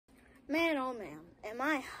Man, oh man, am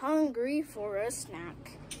I hungry for a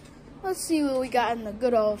snack. Let's see what we got in the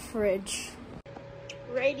good old fridge.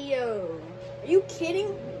 Radio. Are you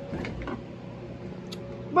kidding?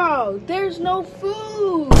 Bro, there's no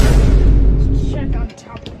food. Let's check on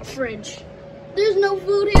top of the fridge. There's no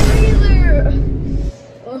food here either.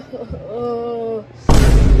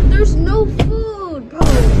 There's no food, bro.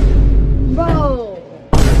 Bro,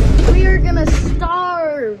 we are gonna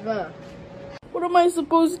starve. What am I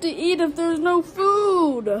supposed to eat if there's no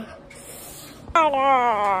food?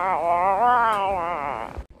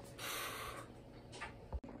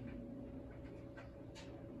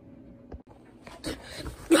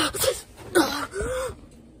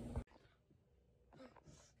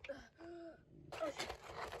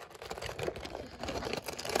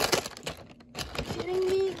 Kidding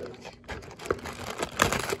me?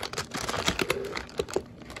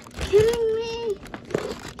 Kidding me?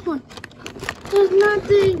 Come on. There's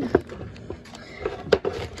nothing.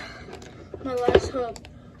 My last hope.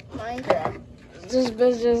 Minecraft. This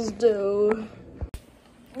bitches do.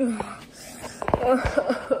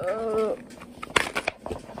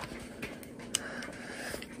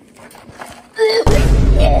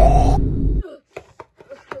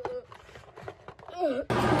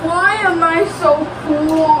 Why am I so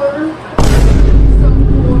poor? So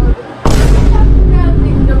poor. I have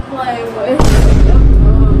nothing to play with.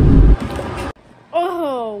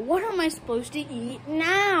 Oh, what am I supposed to eat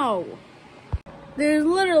now? There's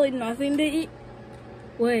literally nothing to eat.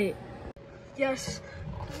 Wait. Yes.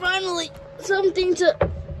 Finally, something to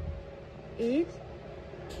eat.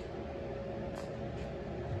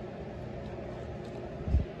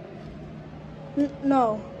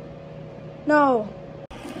 No. No.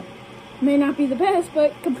 May not be the best,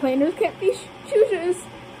 but complainers can't be choosers.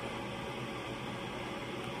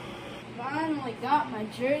 Finally got my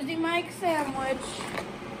Jersey Mike sandwich.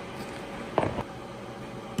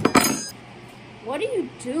 What are you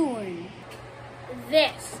doing?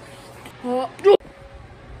 This. Time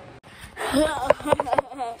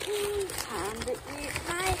to eat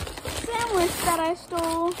my sandwich that I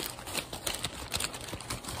stole.